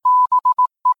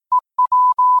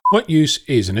What use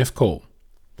is an F-call?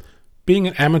 Being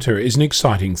an amateur is an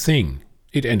exciting thing.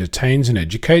 It entertains and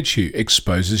educates you,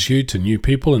 exposes you to new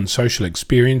people and social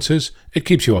experiences, it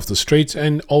keeps you off the streets,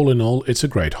 and all in all, it's a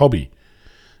great hobby.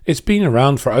 It's been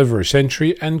around for over a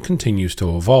century and continues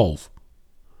to evolve.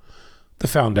 The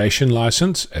Foundation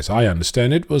license, as I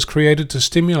understand it, was created to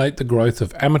stimulate the growth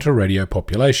of amateur radio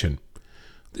population.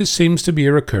 This seems to be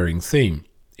a recurring theme.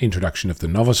 Introduction of the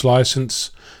novice license,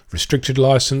 restricted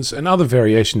license, and other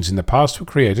variations in the past were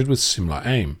created with similar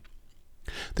aim.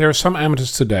 There are some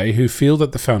amateurs today who feel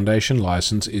that the Foundation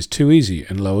license is too easy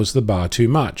and lowers the bar too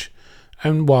much,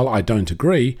 and while I don't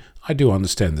agree, I do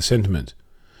understand the sentiment.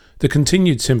 The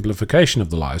continued simplification of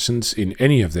the license in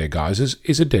any of their guises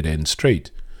is a dead-end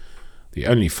street. The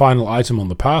only final item on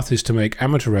the path is to make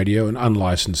amateur radio an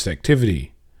unlicensed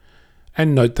activity.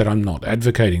 And note that I'm not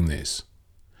advocating this.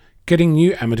 Getting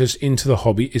new amateurs into the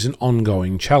hobby is an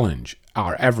ongoing challenge.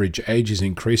 Our average age is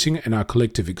increasing and our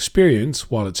collective experience,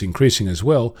 while it's increasing as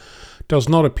well, does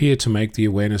not appear to make the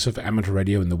awareness of amateur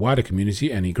radio in the wider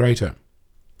community any greater.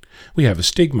 We have a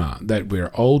stigma that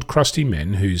we're old, crusty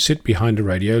men who sit behind a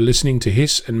radio listening to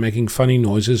hiss and making funny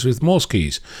noises with Morse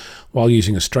keys, while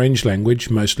using a strange language,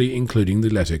 mostly including the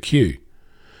letter Q.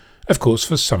 Of course,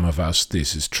 for some of us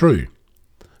this is true.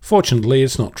 Fortunately,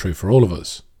 it's not true for all of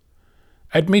us.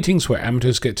 At meetings where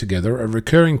amateurs get together, a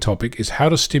recurring topic is how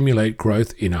to stimulate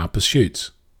growth in our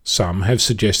pursuits. Some have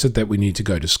suggested that we need to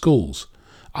go to schools.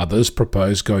 Others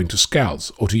propose going to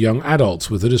scouts or to young adults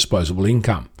with a disposable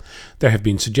income. There have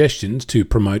been suggestions to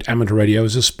promote amateur radio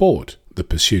as a sport, the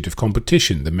pursuit of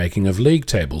competition, the making of league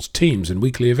tables, teams and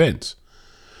weekly events.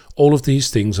 All of these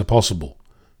things are possible.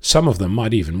 Some of them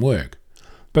might even work.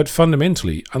 But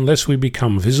fundamentally, unless we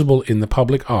become visible in the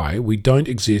public eye, we don't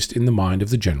exist in the mind of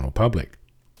the general public.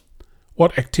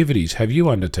 What activities have you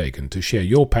undertaken to share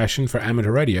your passion for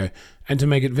amateur radio and to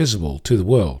make it visible to the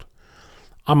world?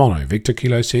 I'm Onno, Victor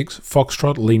Kilo 6,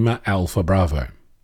 Foxtrot Lima Alpha Bravo.